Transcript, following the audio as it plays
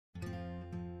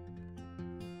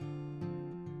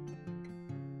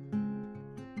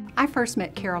I first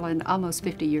met Carolyn almost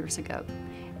 50 years ago,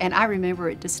 and I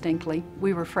remember it distinctly.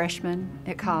 We were freshmen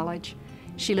at college.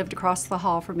 She lived across the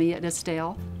hall from me at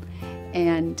Estelle,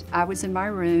 and I was in my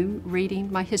room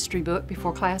reading my history book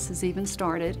before classes even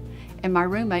started, and my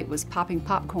roommate was popping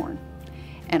popcorn.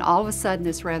 And all of a sudden,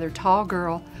 this rather tall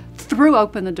girl threw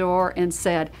open the door and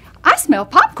said, "I smell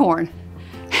popcorn."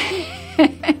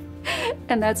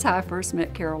 And that's how I first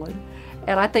met Carolyn.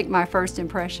 And I think my first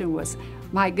impression was,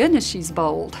 my goodness, she's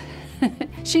bold.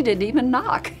 She didn't even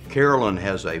knock. Carolyn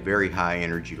has a very high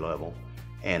energy level,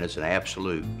 and it's an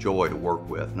absolute joy to work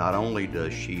with. Not only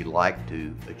does she like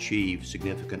to achieve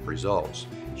significant results,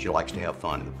 she likes to have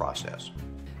fun in the process.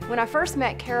 When I first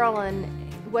met Carolyn,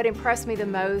 what impressed me the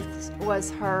most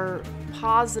was her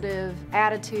positive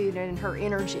attitude and her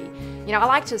energy. You know, I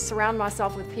like to surround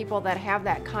myself with people that have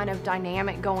that kind of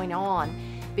dynamic going on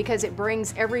because it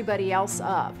brings everybody else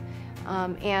up.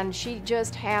 And she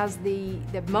just has the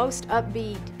most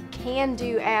upbeat,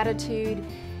 can-do attitude,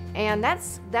 and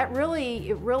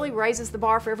it really raises the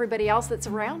bar for everybody else that's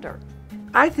around her.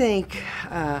 I think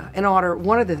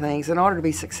one of the things, in order to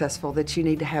be successful, that you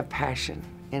need to have passion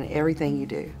in everything you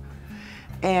do.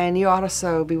 And you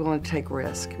also be willing to take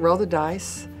risk. Roll the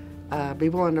dice, be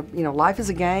willing to, life is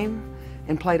a game,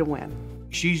 and play to win.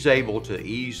 She's able to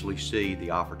easily see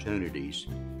the opportunities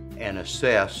and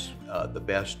assess the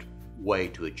best way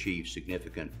to achieve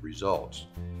significant results.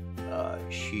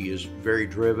 She is very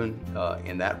driven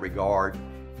in that regard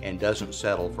and doesn't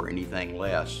settle for anything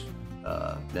less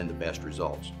than the best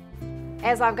results.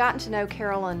 As I've gotten to know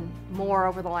Carolyn more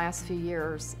over the last few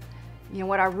years,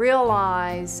 what I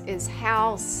realize is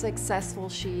how successful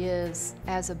she is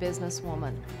as a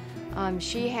businesswoman.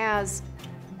 She has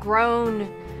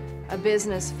grown a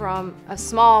business from a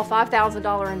small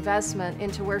 $5,000 investment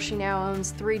into where she now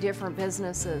owns 3 different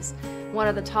businesses, one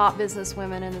of the top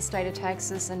businesswomen in the state of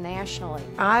Texas and nationally.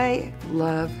 I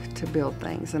love to build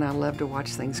things, and I love to watch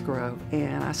things grow.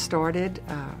 And I started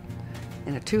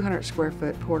in a 200 square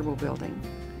foot portable building,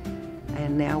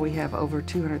 and now we have over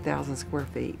 200,000 square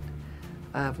feet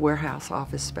of warehouse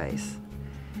office space.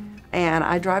 And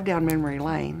I drive down memory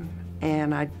lane,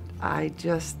 and I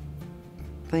just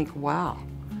think, wow.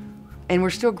 And we're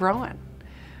still growing.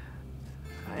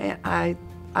 I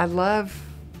love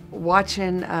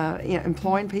watching,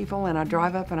 employing people, and I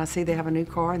drive up and I see they have a new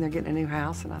car and they're getting a new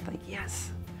house, and I think,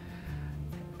 yes.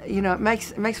 It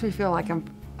makes me feel like I'm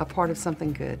a part of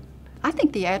something good. I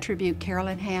think the attribute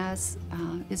Carolyn has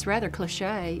is rather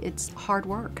cliche. It's hard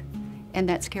work, and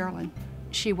that's Carolyn.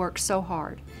 She works so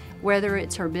hard, whether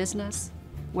it's her business,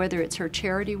 whether it's her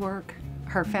charity work,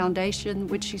 her foundation,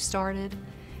 which she started.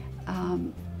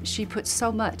 She puts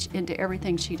so much into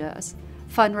everything she does.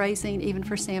 Fundraising, even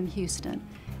for Sam Houston.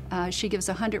 She gives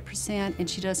 100%, and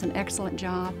she does an excellent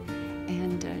job,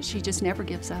 and she just never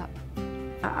gives up.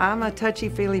 I'm a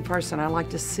touchy-feely person. I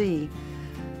like to see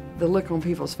the look on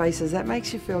people's faces. That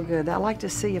makes you feel good. I like to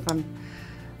see if I'm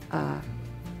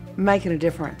making a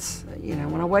difference.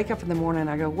 When I wake up in the morning,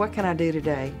 I go, what can I do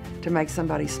today to make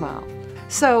somebody smile?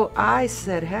 So I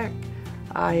said, heck,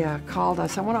 I called, I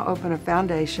said, I want to open a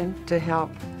foundation to help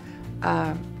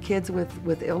kids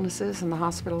with illnesses in the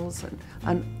hospitals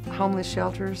and homeless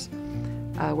shelters.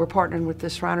 We're partnering with the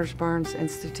Shriners Burns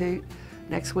Institute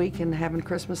next week and having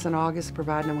Christmas in August,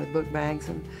 providing them with book bags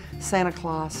and Santa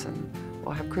Claus, and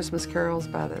we'll have Christmas carols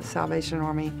by the Salvation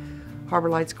Army Harbor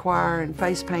Lights Choir, and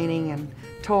face painting and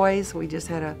toys. We just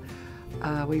had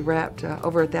we wrapped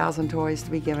over 1,000 toys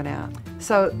to be given out.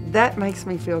 So that makes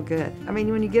me feel good. I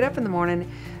mean, when you get up in the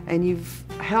morning and you've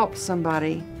helped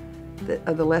somebody,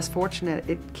 the less fortunate,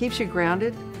 it keeps you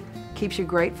grounded, keeps you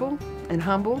grateful and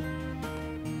humble.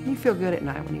 And you feel good at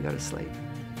night when you go to sleep.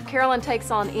 Carolyn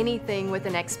takes on anything with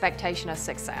an expectation of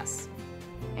success.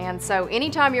 And so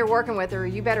anytime you're working with her,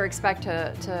 you better expect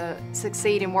to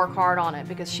succeed and work hard on it,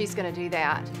 because she's going to do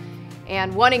that.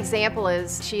 And one example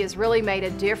is she has really made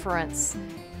a difference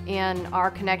in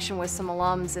our connection with some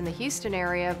alums in the Houston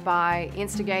area by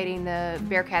instigating the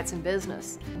Bearcats in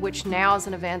Business, which now is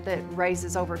an event that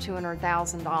raises over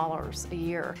 $200,000 a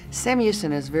year. Sam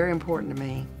Houston is very important to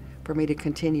me, for me to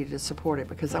continue to support it,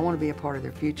 because I want to be a part of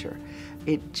their future.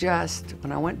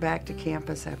 When I went back to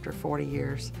campus after 40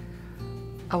 years,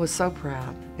 I was so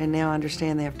proud, and now I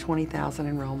understand they have 20,000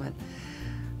 enrollment.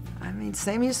 I mean,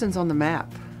 Sam Houston's on the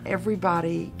map.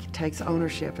 Everybody takes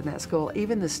ownership in that school,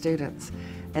 even the students,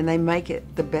 and they make it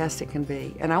the best it can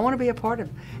be. And I want to be a part of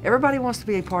it. Everybody wants to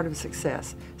be a part of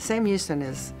success. Sam Houston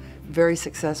is very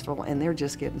successful, and they're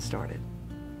just getting started.